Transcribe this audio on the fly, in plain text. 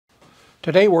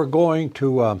Today we're going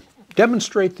to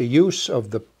demonstrate the use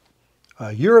of the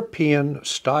European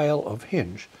style of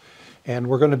hinge, and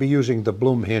we're going to be using the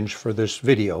Blum hinge for this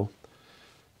video.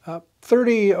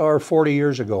 30 or 40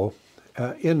 years ago,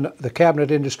 in the cabinet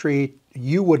industry,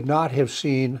 you would not have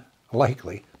seen,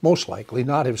 most likely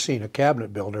not have seen a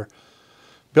cabinet builder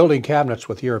building cabinets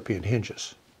with European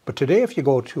hinges. But today, if you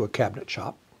go to a cabinet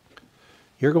shop,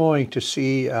 you're going to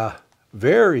see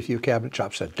very few cabinet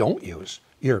shops that don't use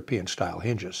European style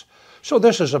hinges. So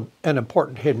this is an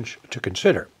important hinge to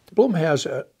consider. Blum has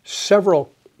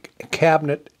several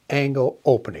cabinet angle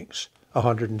openings,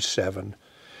 107.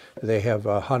 They have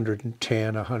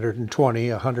 110, 120,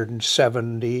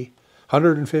 170,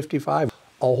 155, a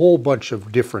whole bunch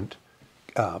of different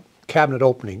cabinet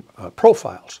opening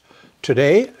profiles.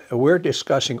 Today, we're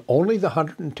discussing only the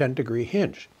 110-degree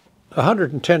hinge. The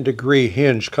 110-degree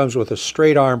hinge comes with a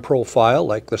straight arm profile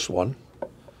like this one.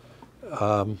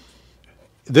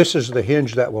 This is the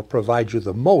hinge that will provide you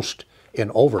the most in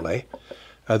overlay.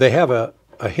 They have a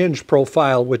hinge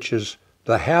profile which is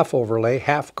the half overlay,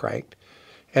 half cranked,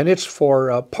 and it's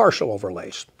for partial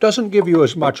overlays. Doesn't give you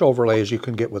as much overlay as you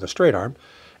can get with a straight arm.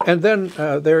 And then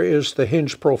there is the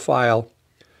hinge profile,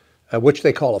 which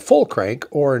they call a full crank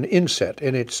or an inset,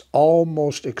 and it's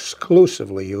almost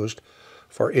exclusively used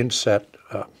for inset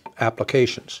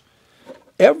applications.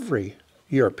 Every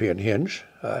European hinge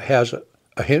has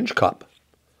a hinge cup,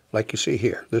 like you see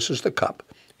here. This is the cup.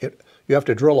 You have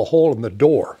to drill a hole in the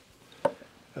door.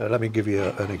 Let me give you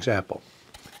an example.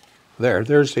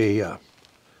 There's a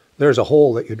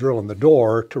hole that you drill in the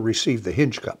door to receive the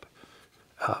hinge cup.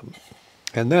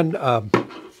 And then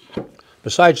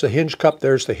besides the hinge cup,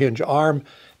 there's the hinge arm,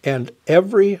 and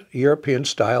every European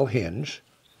style hinge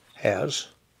has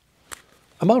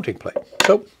a mounting plate.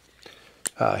 So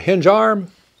hinge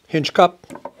arm, hinge cup,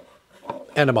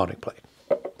 and a mounting plate.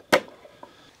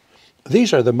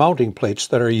 These are the mounting plates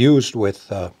that are used with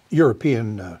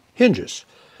European hinges.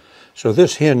 So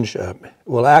this hinge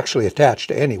will actually attach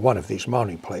to any one of these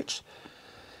mounting plates.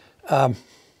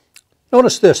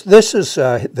 Notice this. This is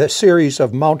the series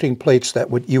of mounting plates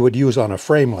that you would use on a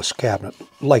frameless cabinet,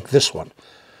 like this one.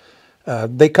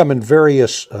 They come in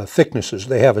various thicknesses.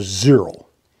 They have a 0.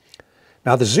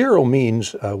 Now the 0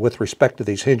 means, with respect to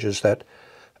these hinges, that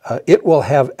it will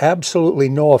have absolutely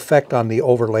no effect on the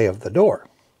overlay of the door.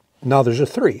 Now there's a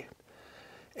 3.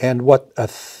 And what a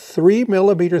 3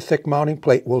 millimeter thick mounting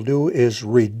plate will do is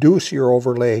reduce your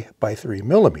overlay by 3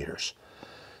 millimeters.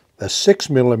 The 6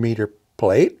 millimeter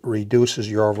plate reduces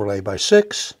your overlay by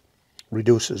 6,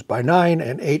 reduces by 9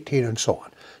 and 18 and so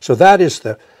on. So that is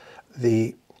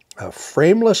the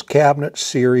frameless cabinet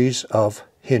series of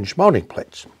hinge mounting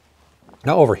plates.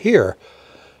 Now over here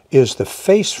is the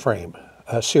face frame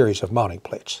series of mounting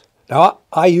plates. Now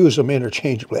I use them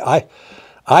interchangeably.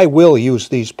 I will use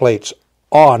these plates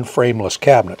on frameless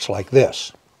cabinets like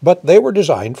this, but they were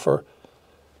designed for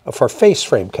face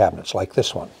frame cabinets like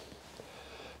this one.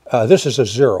 This is a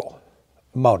 0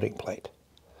 mounting plate.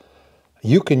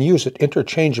 You can use it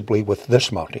interchangeably with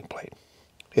this mounting plate.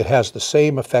 It has the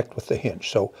same effect with the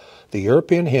hinge. So the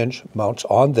European hinge mounts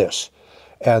on this,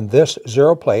 and this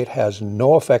 0 plate has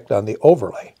no effect on the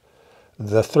overlay.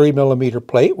 The 3 millimeter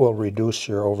plate will reduce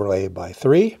your overlay by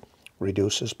 3,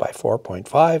 reduces by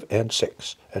 4.5 and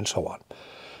 6, and so on.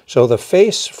 So the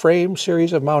face frame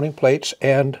series of mounting plates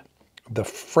and the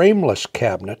frameless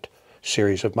cabinet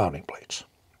series of mounting plates.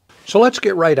 So let's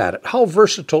get right at it. How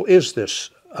versatile is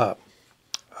this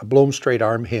Blum straight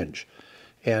arm hinge,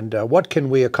 and what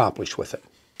can we accomplish with it?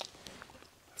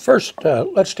 First,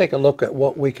 let's take a look at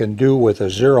what we can do with a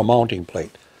 0 mounting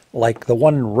plate, like the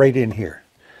one right in here.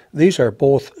 These are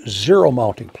both 0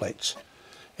 mounting plates,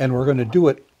 and we're going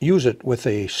to use it with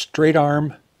a straight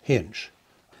arm hinge.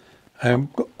 I'm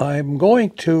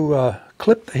going to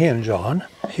clip the hinge on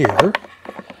here.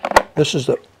 This is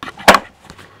the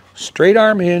straight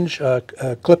arm hinge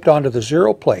clipped onto the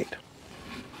 0 plate.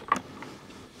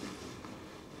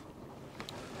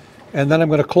 And then I'm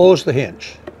going to close the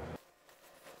hinge.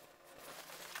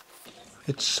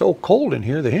 It's so cold in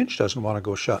here, the hinge doesn't want to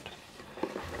go shut.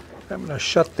 I'm going to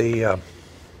shut the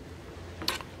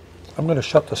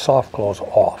soft close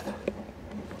off.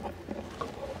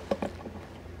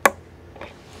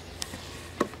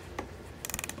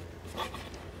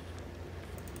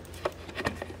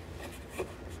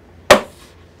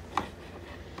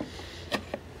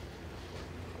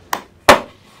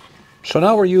 So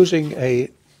now we're using a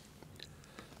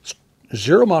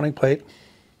 0 mounting plate,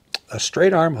 a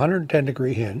straight arm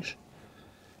 110-degree hinge,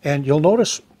 and you'll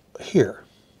notice here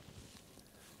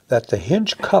that the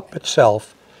hinge cup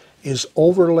itself is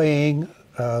overlaying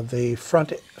the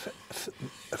front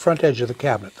edge of the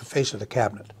cabinet, the face of the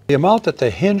cabinet. The amount that the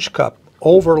hinge cup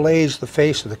overlays the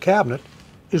face of the cabinet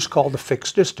is called the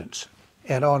fixed distance.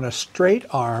 And on a straight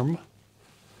arm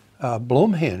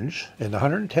Blum hinge in the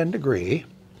 110 degree,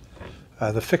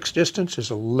 the fixed distance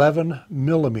is 11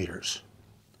 millimeters.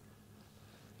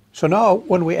 So now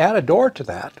when we add a door to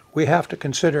that, we have to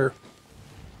consider,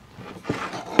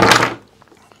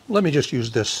 let me just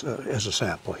use this as a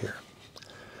sample here.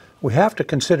 We have to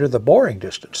consider the boring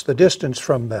distance, the distance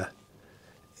from the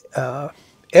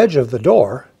edge of the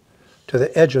door to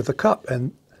the edge of the cup.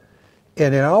 And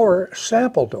in our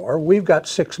sample door, we've got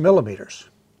 6 millimeters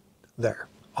there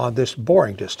on this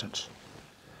boring distance.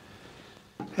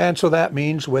 And so that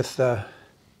means with a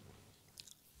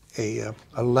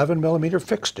 11 millimeter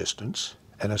fixed distance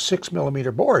and a 6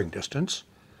 millimeter boring distance,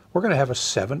 we're going to have a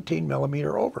 17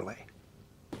 millimeter overlay.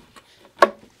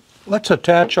 Let's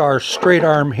attach our straight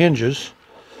arm hinges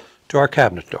to our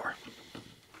cabinet door.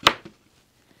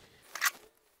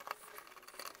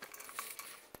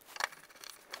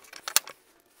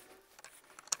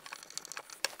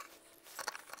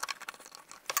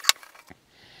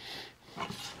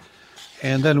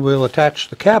 And then we'll attach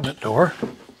the cabinet door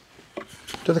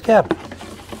to the cabinet.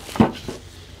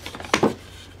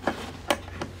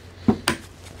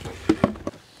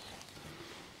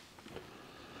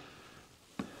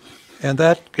 And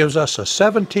that gives us a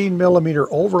 17 millimeter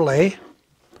overlay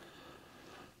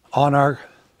on our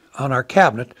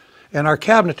cabinet. And our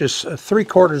cabinet is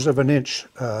 3/4 of an inch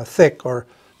thick, or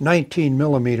 19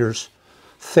 millimeters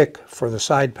thick for the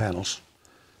side panels.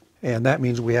 And that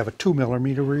means we have a 2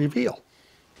 millimeter reveal.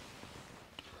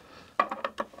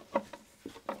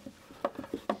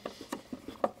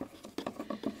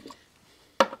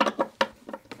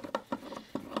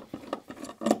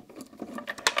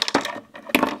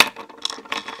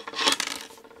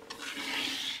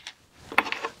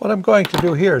 What I'm going to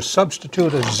do here is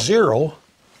substitute a 0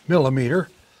 millimeter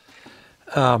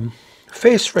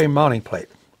face frame mounting plate.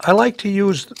 I like to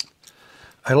use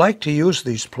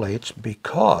these plates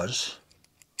because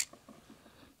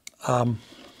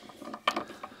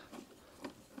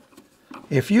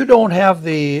if you don't have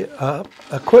the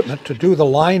equipment to do the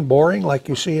line boring like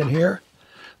you see in here,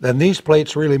 then these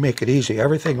plates really make it easy.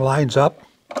 Everything lines up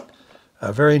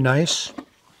very nice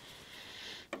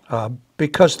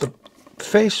because the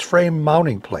face frame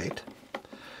mounting plate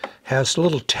has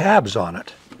little tabs on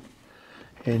it,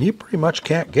 and you pretty much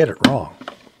can't get it wrong.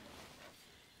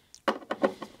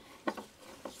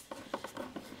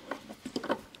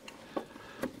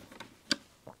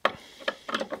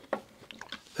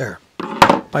 There.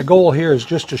 My goal here is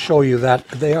just to show you that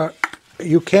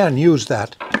you can use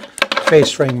that face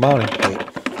frame mounting plate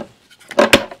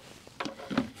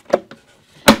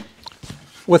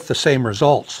with the same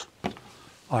results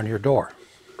on your door.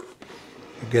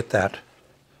 You get that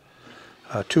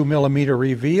 2 millimeter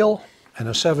reveal and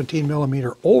a 17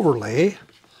 millimeter overlay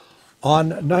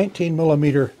on 19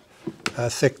 millimeter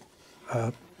thick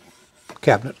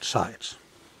cabinet sides.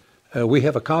 We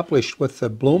have accomplished with the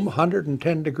Blum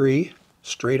 110 degree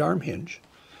straight arm hinge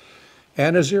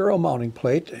and a 0 mounting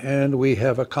plate, and we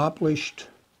have accomplished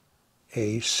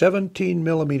a 17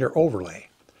 millimeter overlay.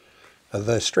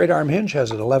 The straight arm hinge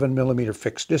has an 11 millimeter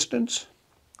fixed distance,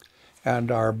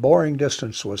 and our boring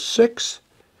distance was 6,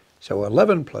 so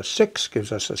 11 plus 6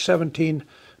 gives us a 17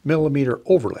 millimeter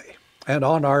overlay. And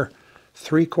on our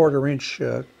 3/4 inch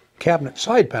cabinet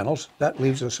side panels, that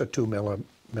leaves us a 2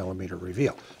 millimeter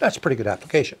reveal. That's a pretty good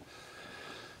application.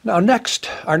 Now our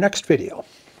next video,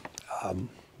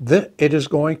 it is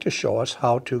going to show us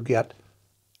how to get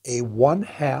a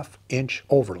 1/2 inch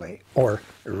overlay, or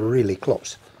really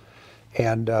close.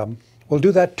 And we'll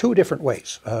do that 2 different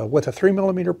ways, with a 3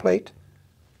 millimeter plate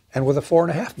and with a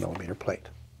 4.5 millimeter plate.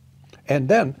 And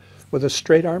then with a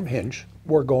straight arm hinge,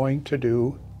 we're going to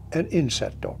do an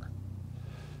inset door.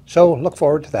 So look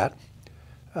forward to that.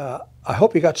 I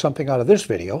hope you got something out of this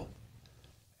video.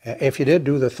 If you did,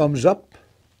 do the thumbs up,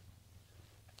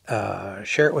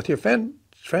 share it with your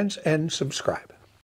friends, and subscribe.